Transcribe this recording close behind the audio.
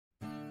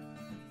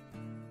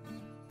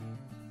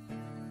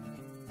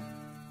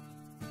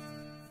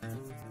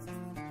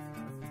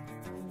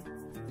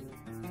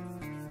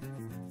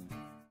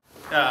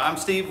I'm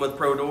Steve with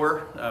Pro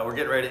Door. We're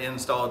getting ready to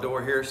install a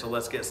door here, so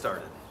let's get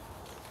started.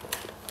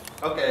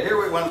 Okay,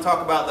 here we want to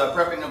talk about the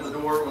prepping of the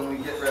door when we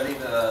get ready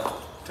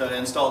to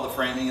install the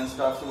framing and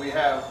stuff. So we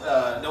have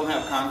don't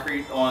have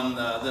concrete on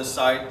this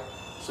site,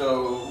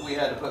 so we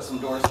had to put some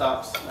door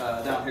stops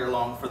down here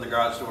along for the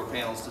garage door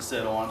panels to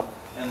sit on,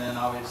 and then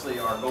obviously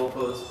our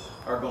goalposts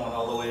are going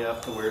all the way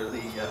up to where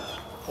the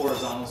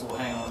horizontals will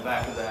hang on the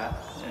back of that,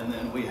 and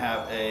then we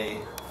have a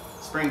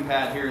spring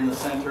pad here in the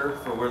center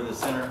for where the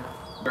center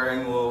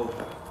bearing will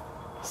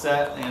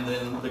set, and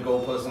then the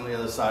goalpost on the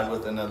other side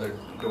with another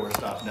door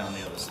stop down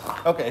the other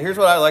side. Okay, here's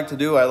what I like to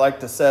do. I like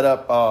to set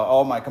up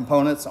all my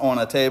components on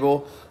a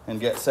table and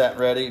get set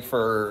ready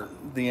for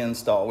the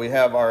install. We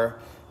have our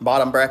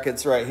bottom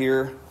brackets right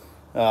here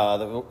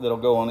that'll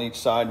go on each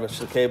side, which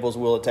the cables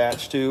will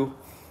attach to.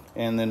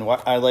 And then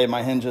I lay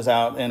my hinges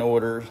out in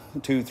order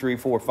 2, 3,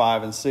 4,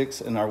 5, and 6,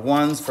 and our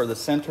ones for the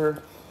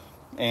center,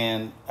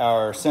 and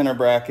our center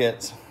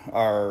brackets,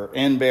 our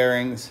end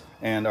bearings,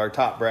 and our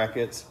top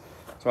brackets.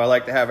 So I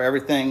like to have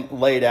everything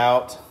laid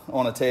out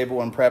on a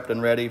table and prepped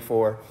and ready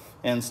for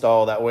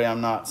install. That way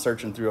I'm not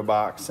searching through a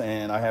box,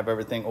 and I have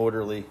everything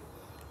orderly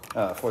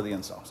for the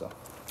install. So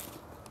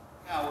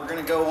now we're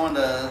going to go on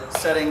to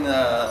setting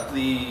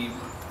the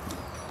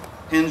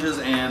hinges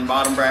and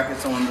bottom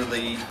brackets onto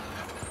the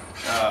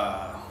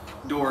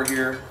door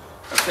here.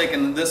 I've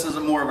taken, this is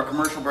more of a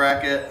commercial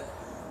bracket.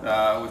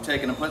 We've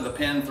taken and put the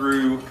pin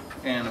through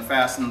and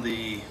fastened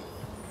the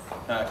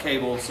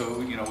cable,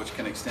 so which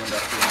can extend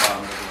up to the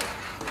bottom of the door.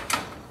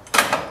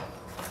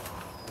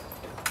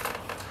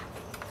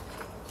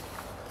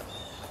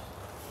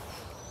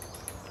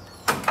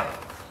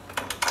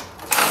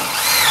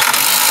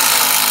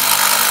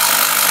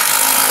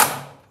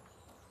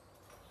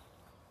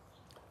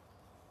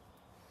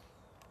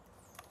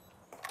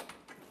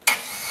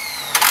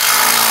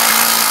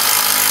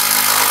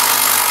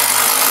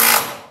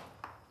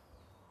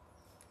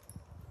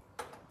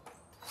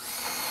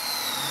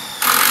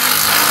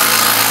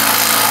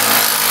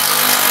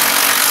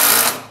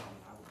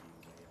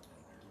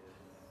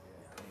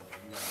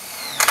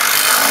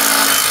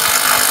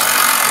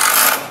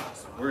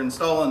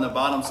 Installing the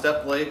bottom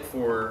step plate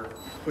for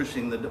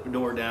pushing the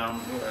door down,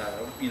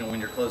 when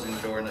you're closing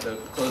the door in the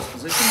closed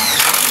position.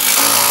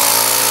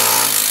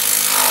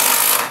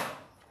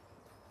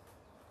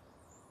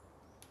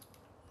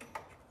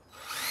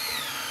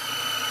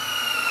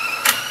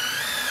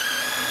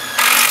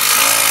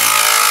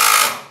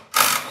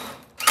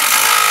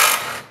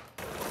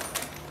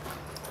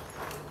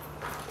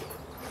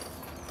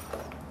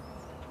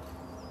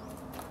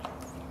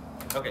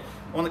 Okay,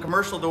 on the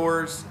commercial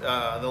doors,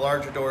 the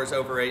larger doors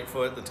over 8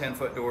 foot, the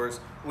 10-foot doors,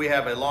 we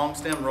have a long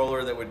stem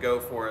roller that would go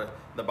for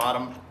the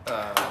bottom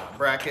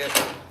bracket,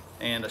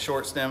 and a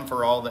short stem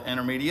for all the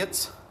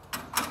intermediates,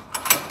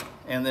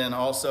 and then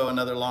also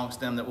another long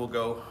stem that will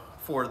go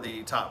for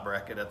the top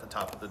bracket at the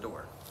top of the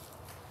door.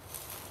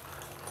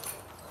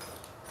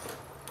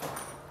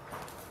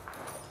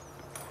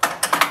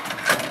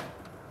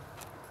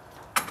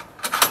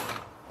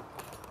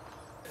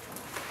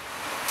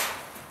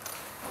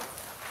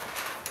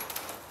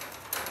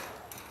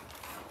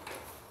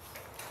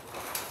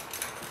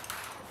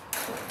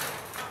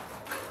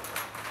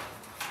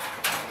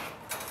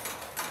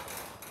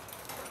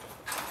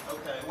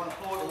 Okay, you want to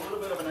pull it a little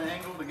bit of an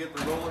angle to get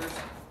the rollers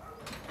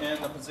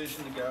in the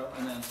position to go,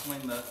 and then swing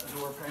the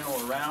door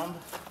panel around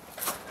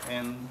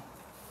and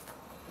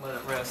let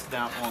it rest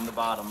down on the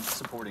bottom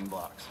supporting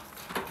blocks.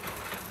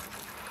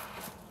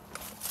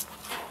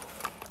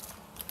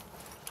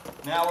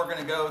 Now we're going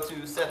to go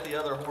to set the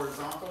other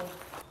horizontal.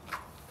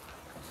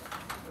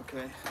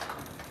 Okay.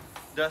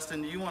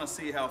 Dustin, do you want to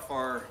see how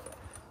far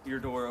your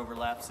door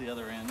overlaps the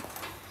other end?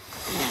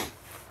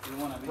 You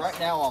want to right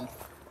now I'm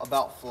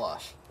about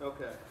flush.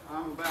 Okay.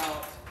 I'm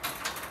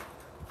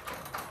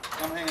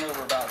hanging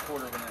over about 1/4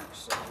 of an inch.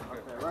 So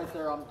okay, right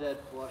there I'm dead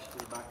flush to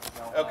the back of the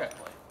galvanized okay.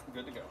 plate.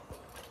 Good to go.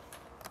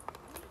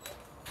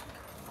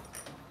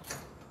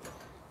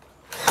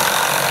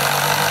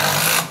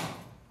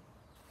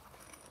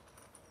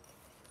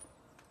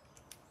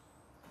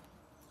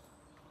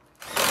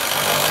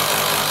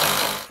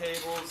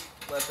 Cables,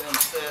 let them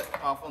sit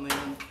off on the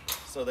end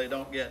so they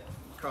don't get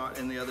caught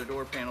in the other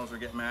door panels or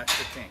get matched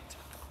or kinked.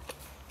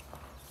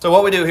 So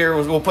what we do here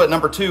is we'll put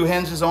number 2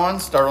 hinges on,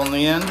 start on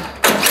the end.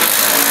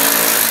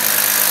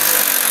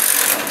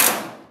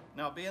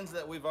 Now, being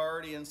that we've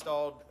already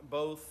installed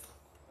both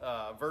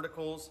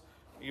verticals,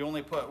 you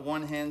only put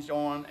one hinge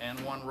on and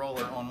one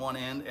roller on one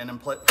end, and then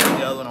put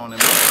the other one on.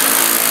 And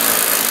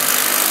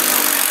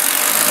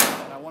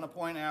I want to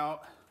point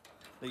out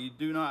that you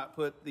do not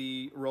put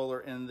the roller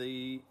in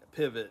the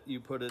pivot, you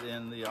put it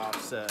in the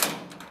offset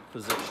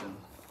position.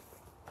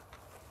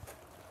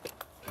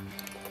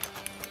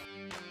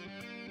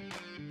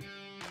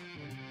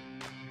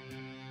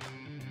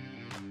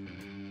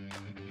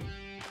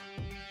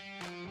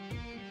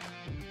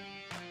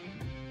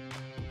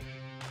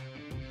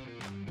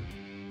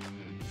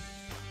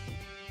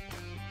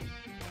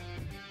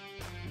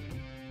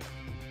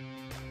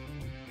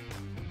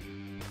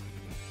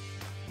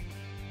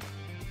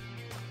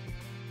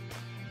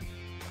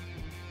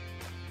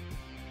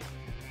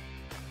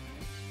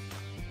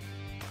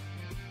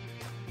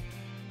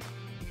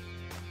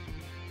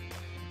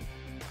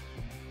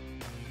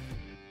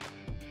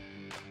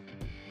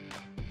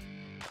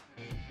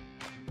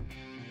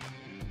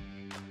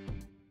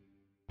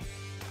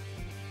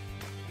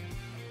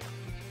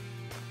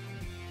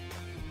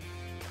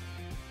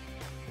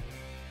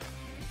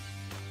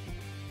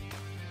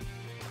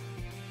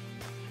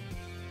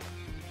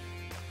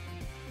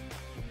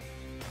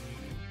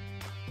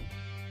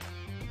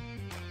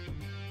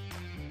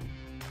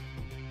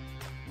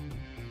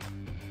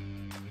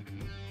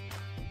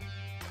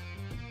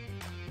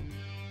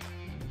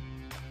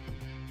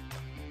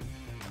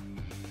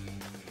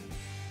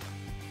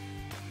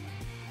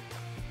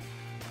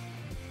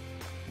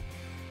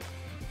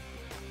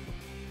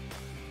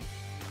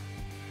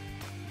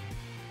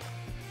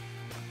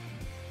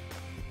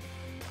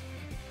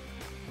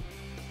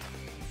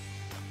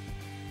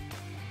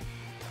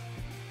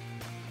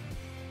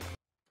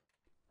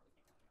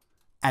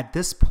 At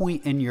this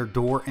point in your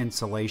door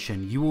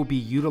installation, you will be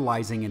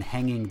utilizing and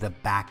hanging the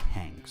back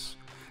hangs.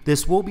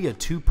 This will be a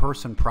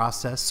two-person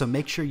process, so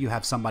make sure you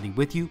have somebody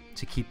with you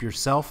to keep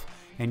yourself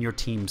and your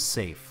team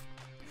safe.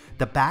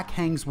 The back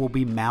hangs will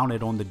be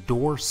mounted on the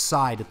door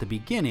side at the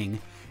beginning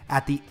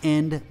at the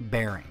end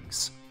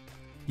bearings.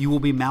 You will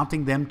be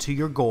mounting them to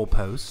your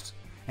goalpost,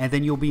 and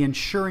then you'll be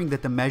ensuring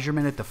that the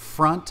measurement at the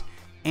front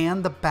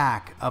and the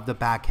back of the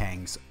back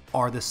hangs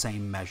are the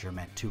same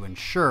measurement to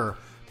ensure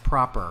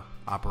proper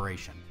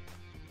operation.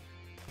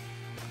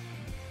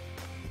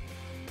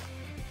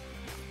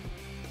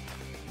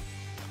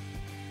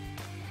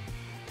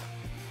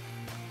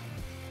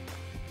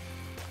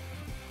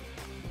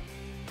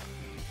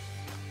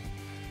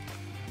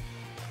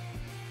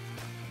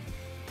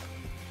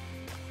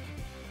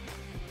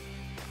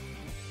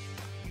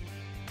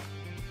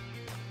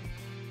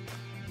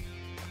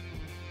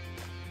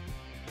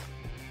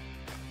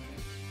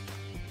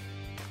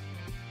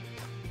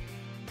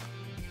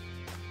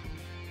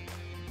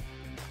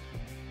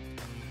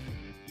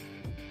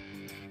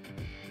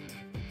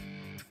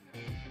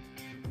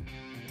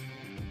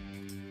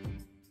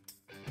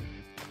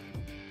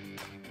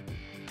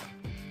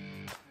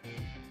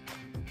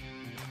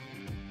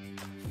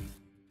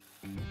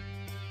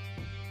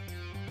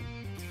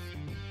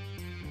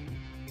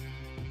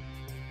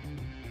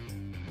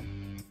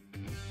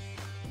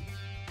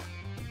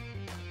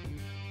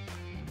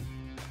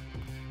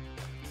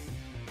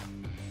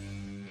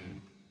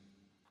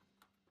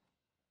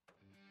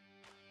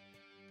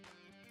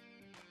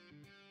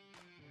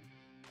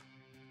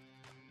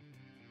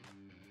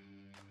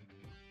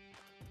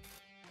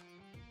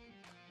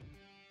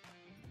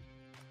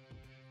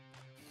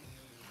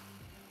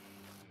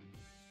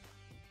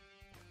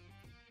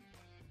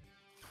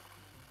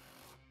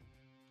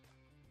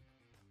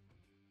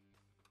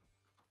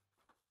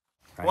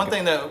 One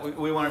thing that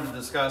we wanted to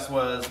discuss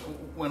was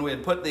when we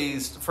had put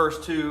these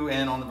first two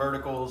in on the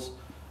verticals,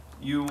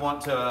 you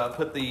want to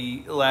put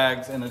the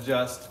lags and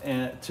adjust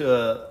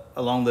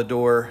along the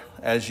door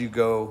as you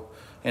go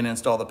and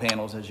install the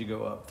panels as you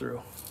go up through.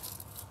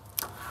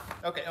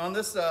 Okay, on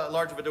this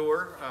large of a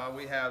door,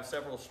 we have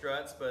several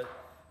struts, but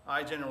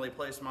I generally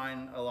place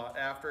mine a lot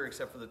after,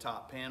 except for the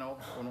top panel.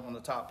 On the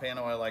top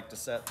panel, I like to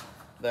set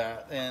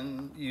that,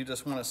 and you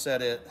just want to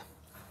set it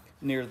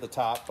near the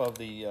top of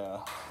the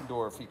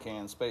door if you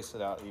can, space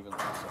it out evenly.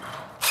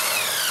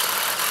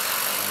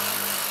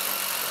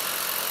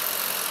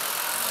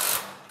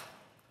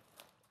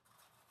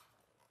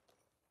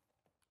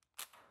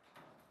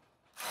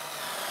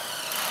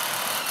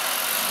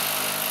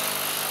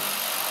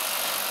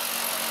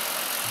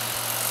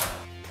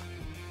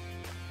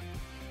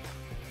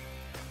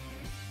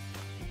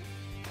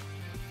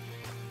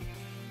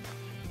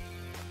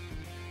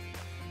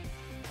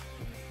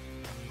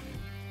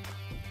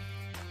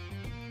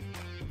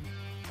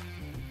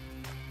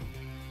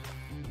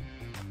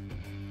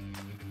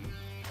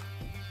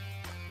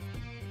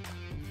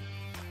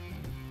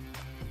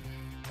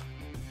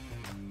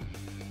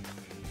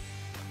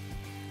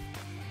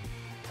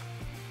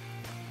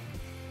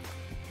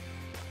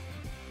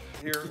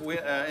 Here,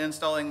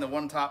 installing the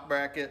one top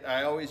bracket,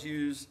 I always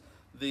use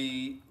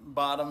the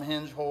bottom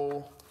hinge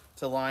hole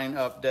to line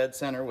up dead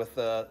center with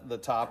the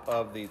top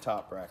of the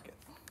top bracket.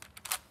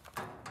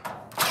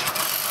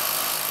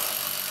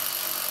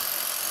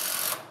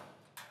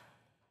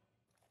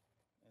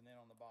 And then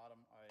on the bottom,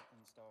 I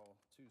install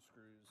 2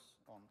 screws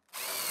on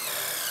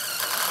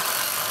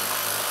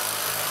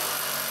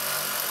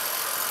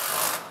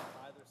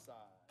either side.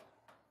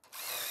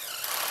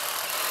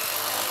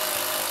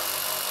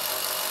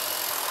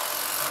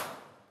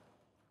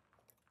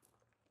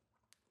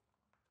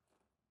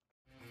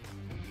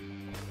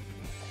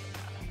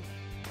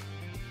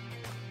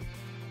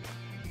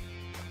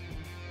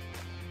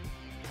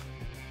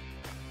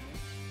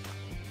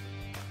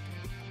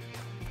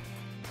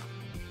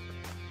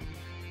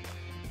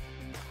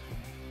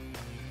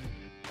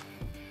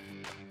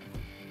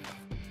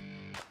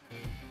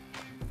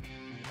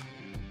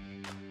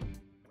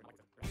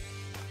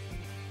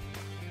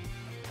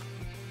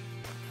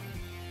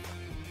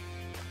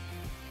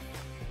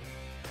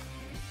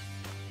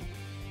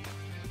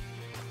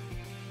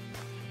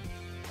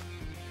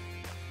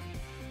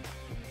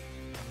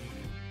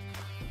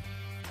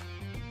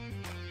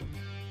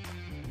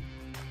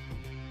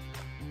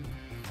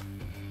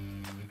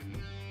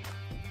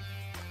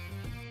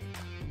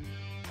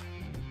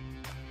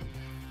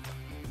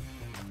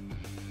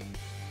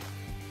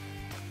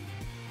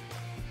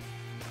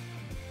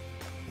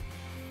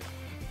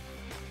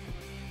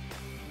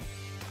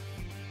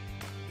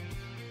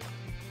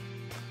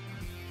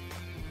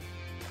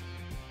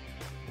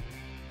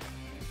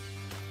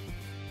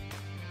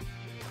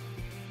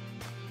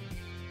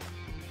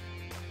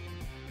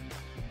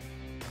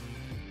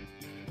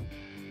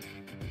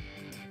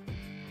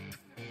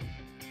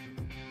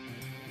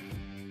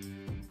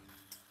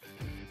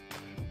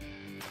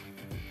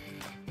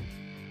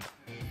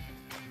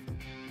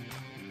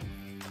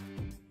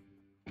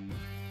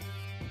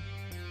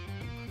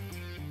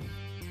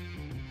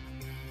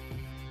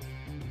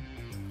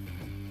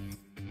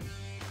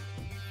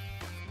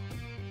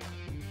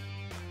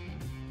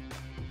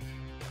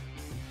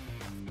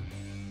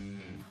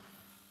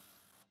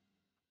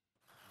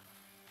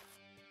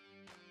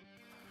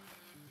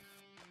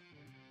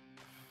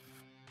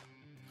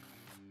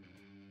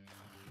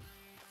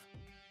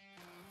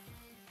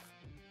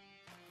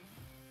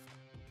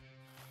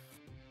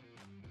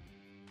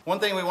 One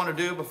thing we want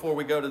to do before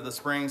we go to the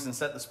springs and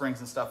set the springs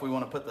and stuff, we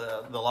want to put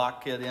the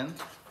lock kit in.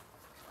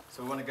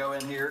 So we want to go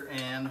in here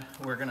and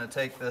we're going to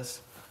take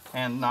this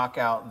and knock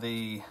out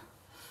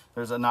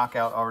there's a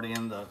knockout already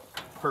in the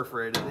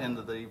perforated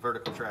into the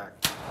vertical track.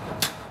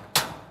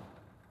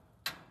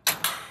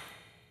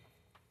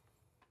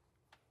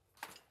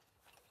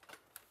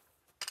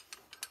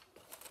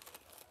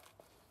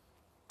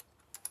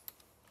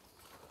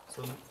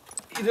 So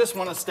you just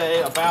want to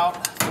stay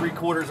about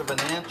 3/4 of an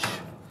inch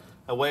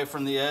away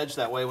from the edge.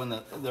 That way when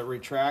the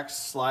retracts,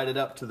 slide it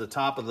up to the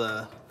top of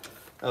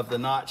the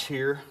notch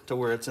here to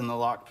where it's in the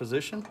locked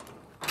position.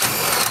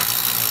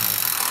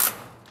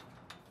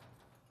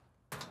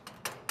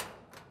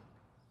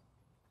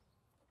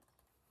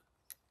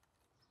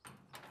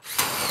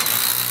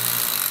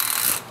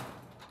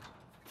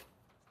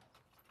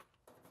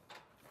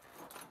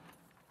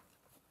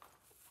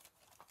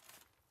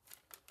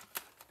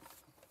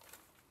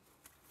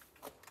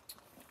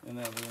 And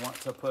then we want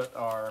to put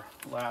our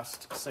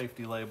last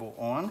safety label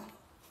on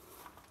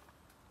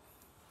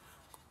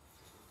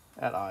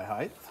at eye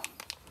height.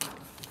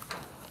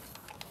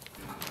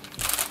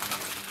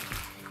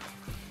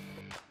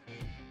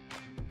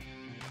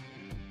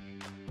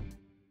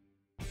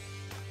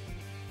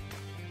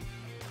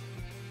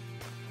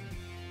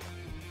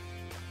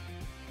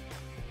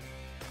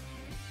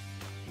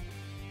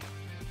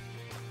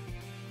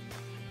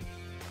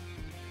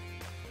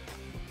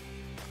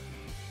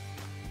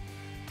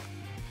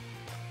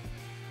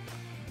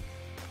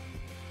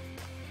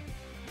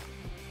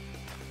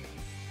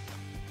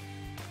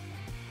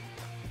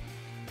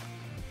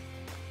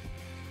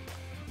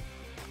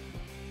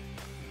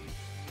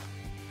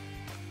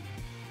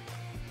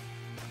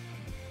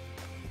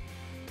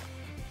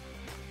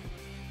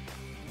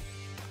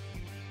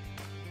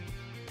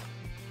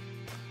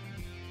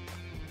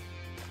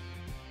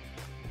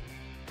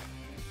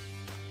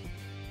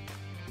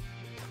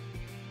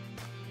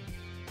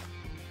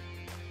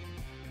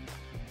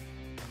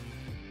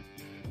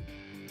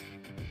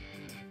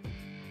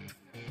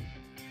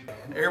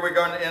 Here we're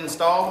going to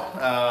install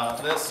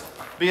this.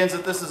 Being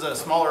that this is a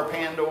smaller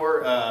pan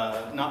door,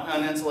 not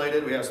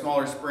uninsulated, we have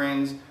smaller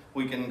springs.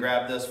 We can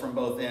grab this from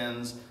both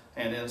ends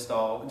and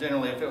install.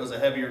 Generally, if it was a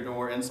heavier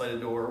door,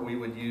 insulated door, we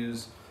would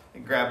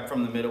grab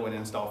from the middle and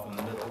install from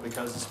the middle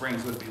because the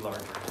springs would be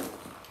larger.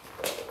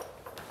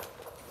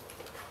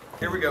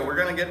 Here we go. We're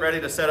going to get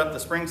ready to set up the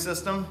spring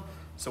system.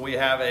 So we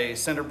have a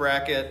center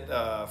bracket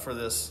for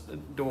this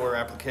door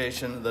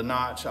application. The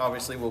notch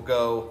obviously will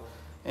go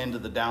into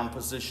the down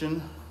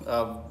position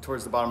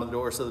towards the bottom of the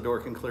door so the door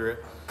can clear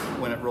it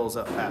when it rolls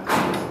up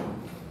past.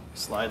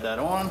 Slide that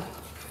on.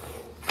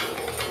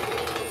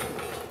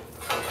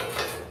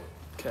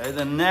 Okay,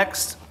 then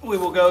next we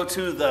will go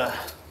to the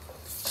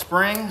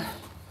spring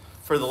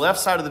for the left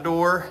side of the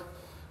door.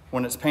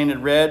 When it's painted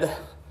red,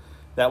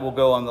 that will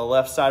go on the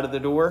left side of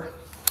the door.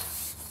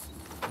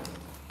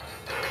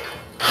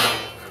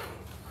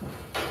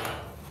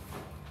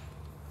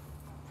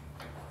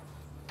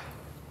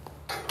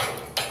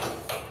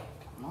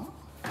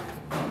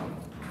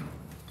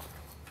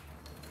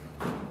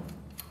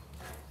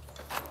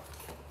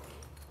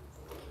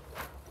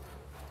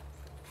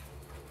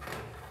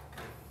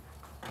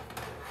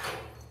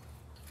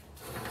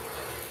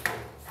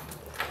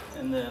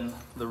 And then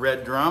the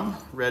red drum,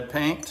 red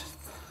paint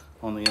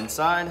on the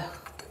inside.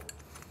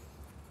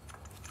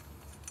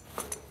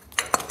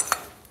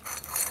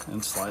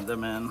 And slide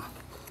them in.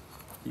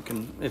 You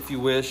can, if you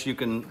wish, you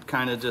can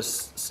kind of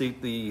just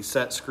seat the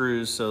set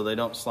screws so they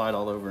don't slide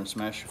all over and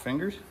smash your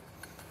fingers.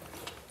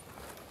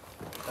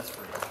 That's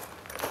free.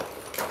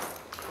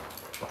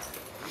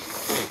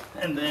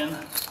 And then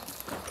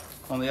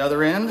on the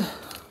other end,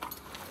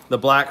 the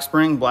black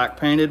spring, black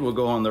painted, will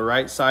go on the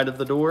right side of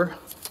the door.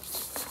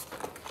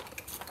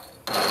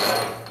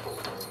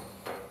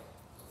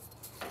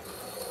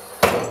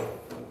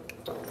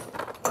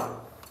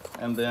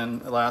 And then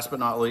last but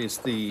not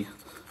least, the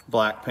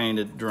black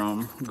painted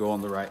drum go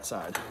on the right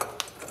side.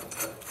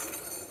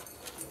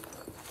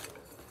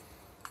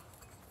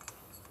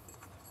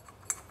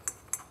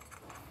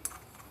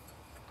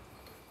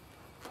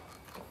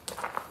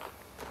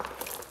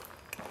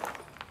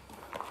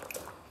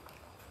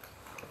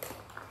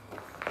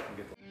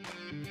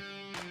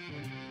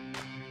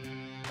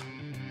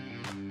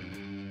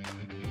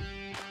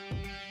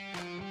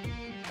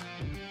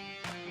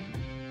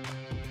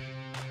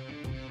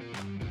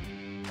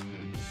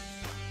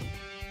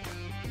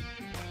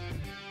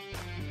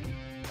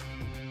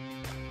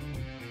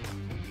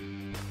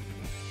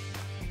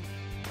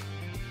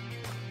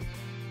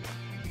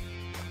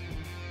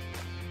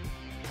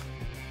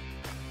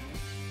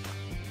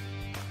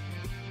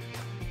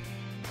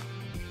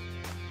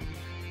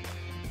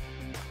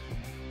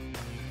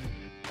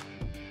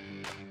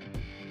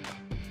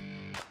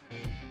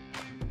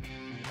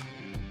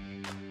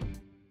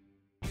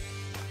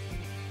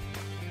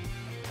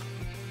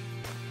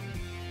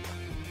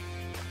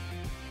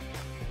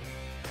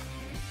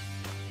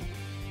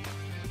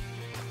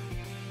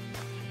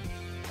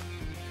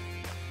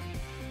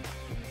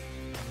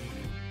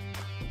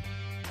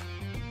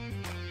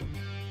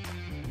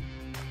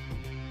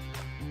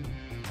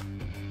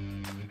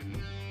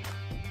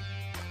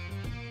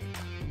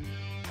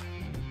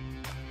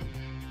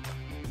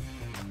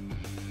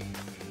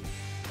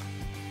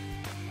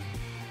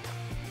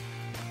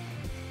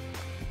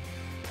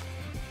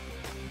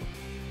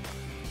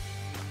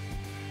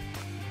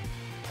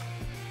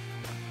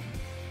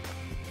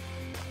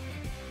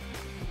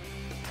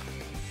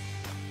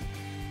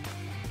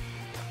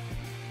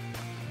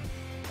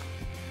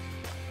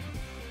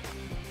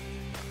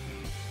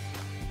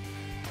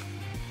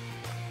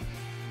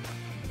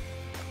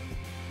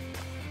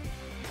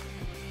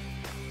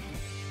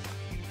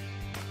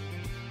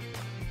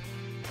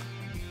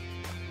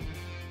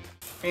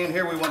 And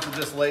here we want to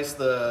just lace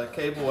the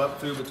cable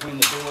up through between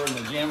the door and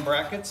the jam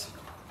brackets.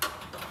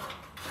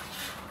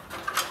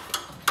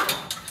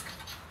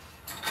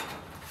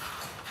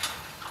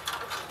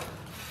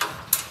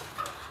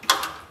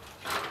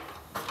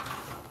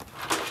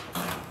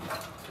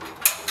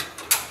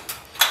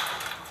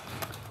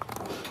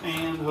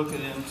 And hook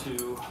it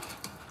into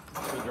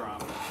the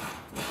drum.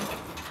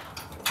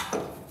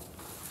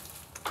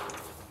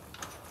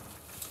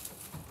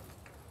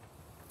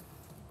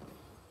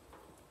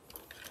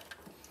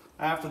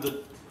 After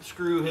the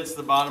screw hits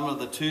the bottom of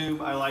the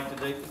tube, I like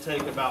to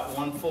take about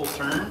one full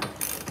turn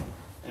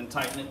and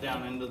tighten it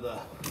down into the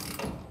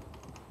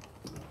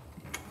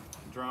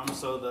drum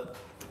so that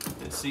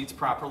it seats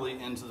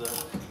properly into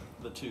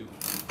the tube.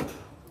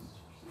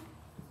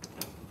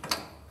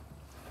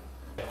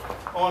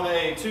 On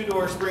a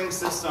two-door spring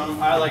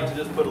system, I like to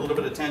just put a little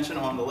bit of tension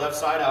on the left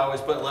side. I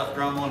always put left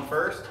drum on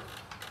first.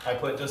 I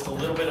put just a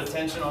little bit of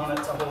tension on it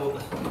to hold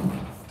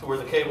to where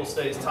the cable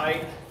stays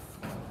tight.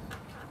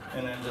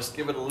 And then just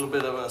give it a little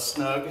bit of a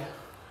snug.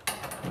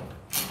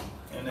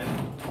 And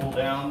then pull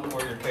down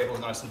where your cable's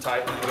nice and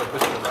tight, and then go put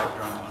your right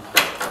drum on.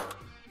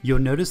 You'll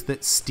notice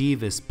that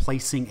Steve is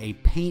placing a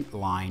paint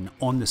line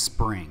on the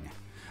spring.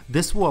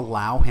 This will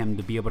allow him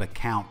to be able to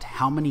count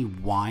how many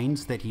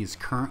winds that he is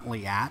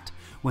currently at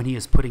when he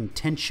is putting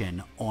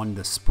tension on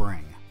the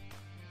spring.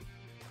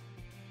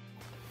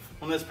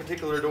 On this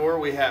particular door,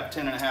 we have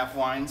 10.5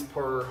 winds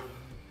per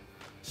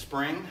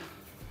spring.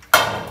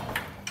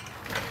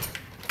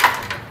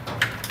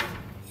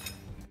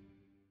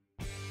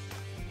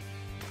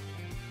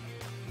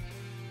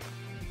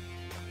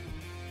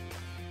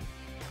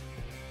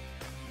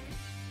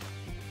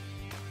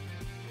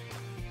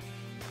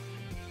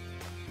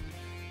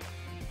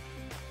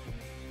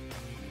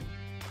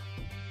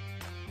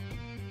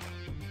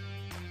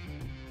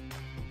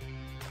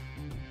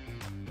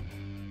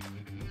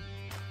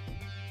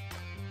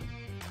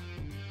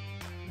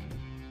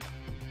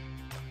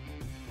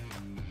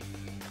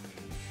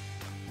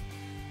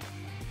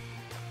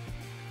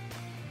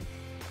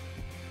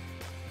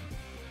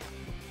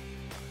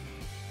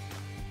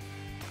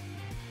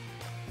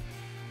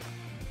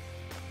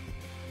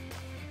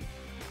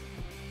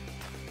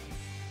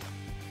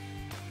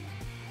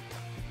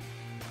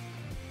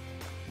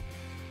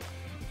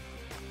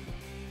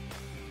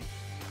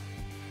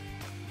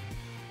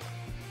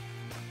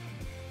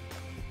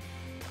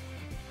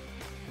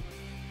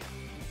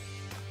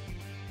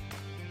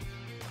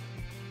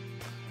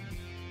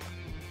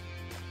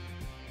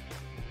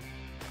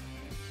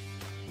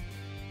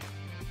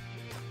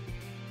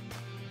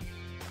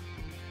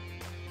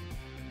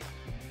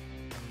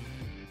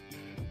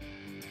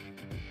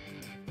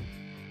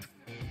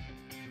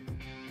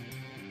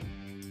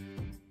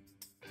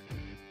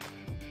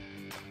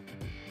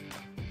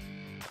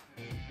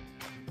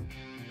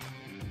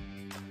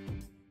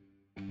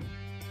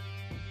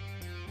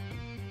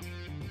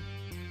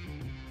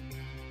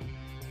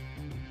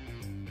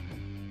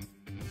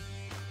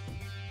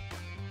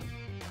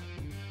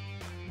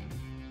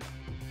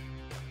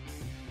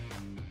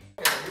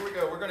 Here we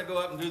go. We're going to go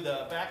up and do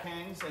the back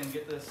hangs and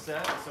get this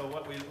set. So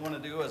what we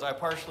want to do is I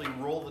partially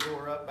roll the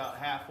door up about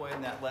halfway,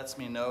 and that lets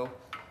me know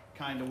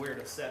kind of where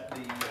to set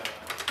the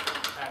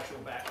actual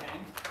back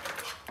hang.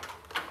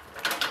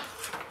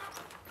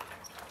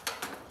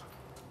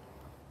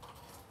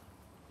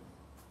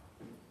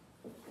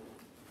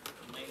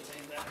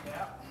 Maintain that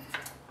gap.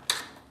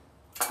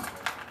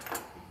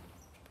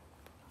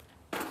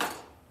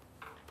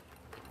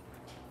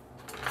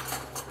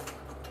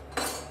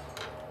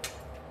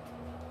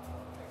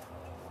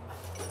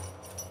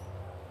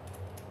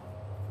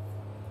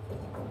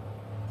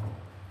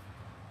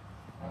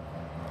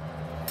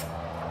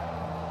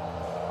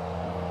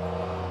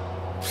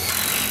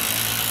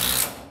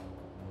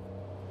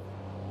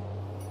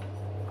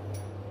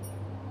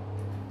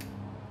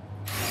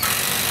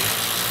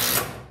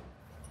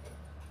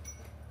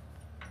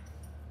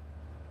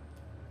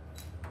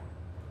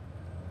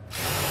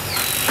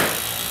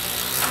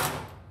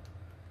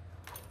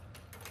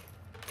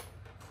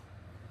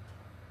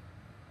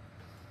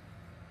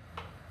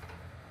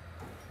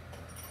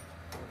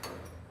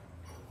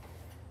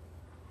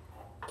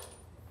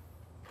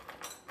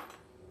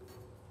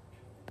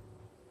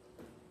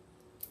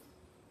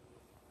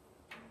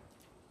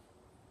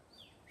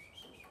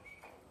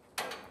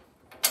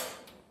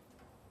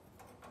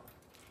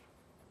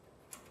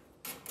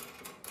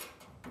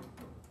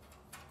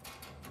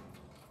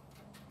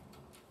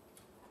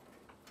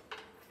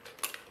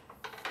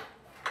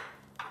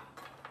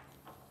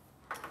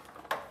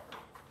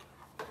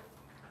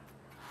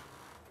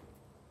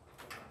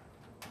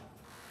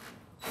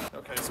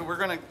 Okay, so we're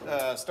going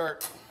to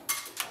start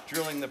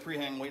drilling the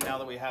pre-hang now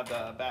that we have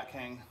the back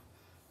hang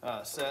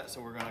set.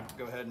 So we're going to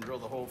go ahead and drill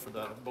the hole for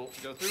the bolt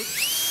to go through.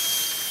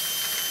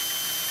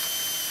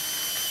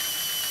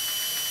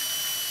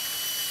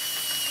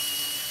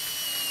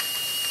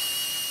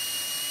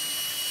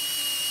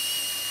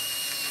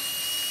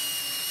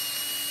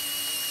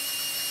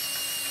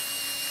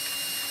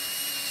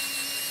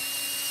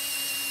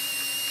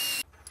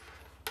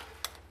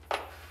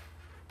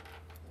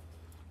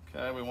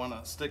 Okay, we want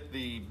to stick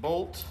the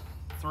bolt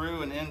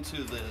through and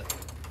into the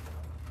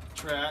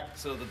track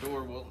so the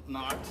door will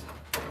not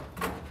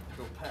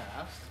go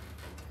past.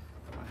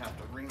 I have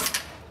to ring it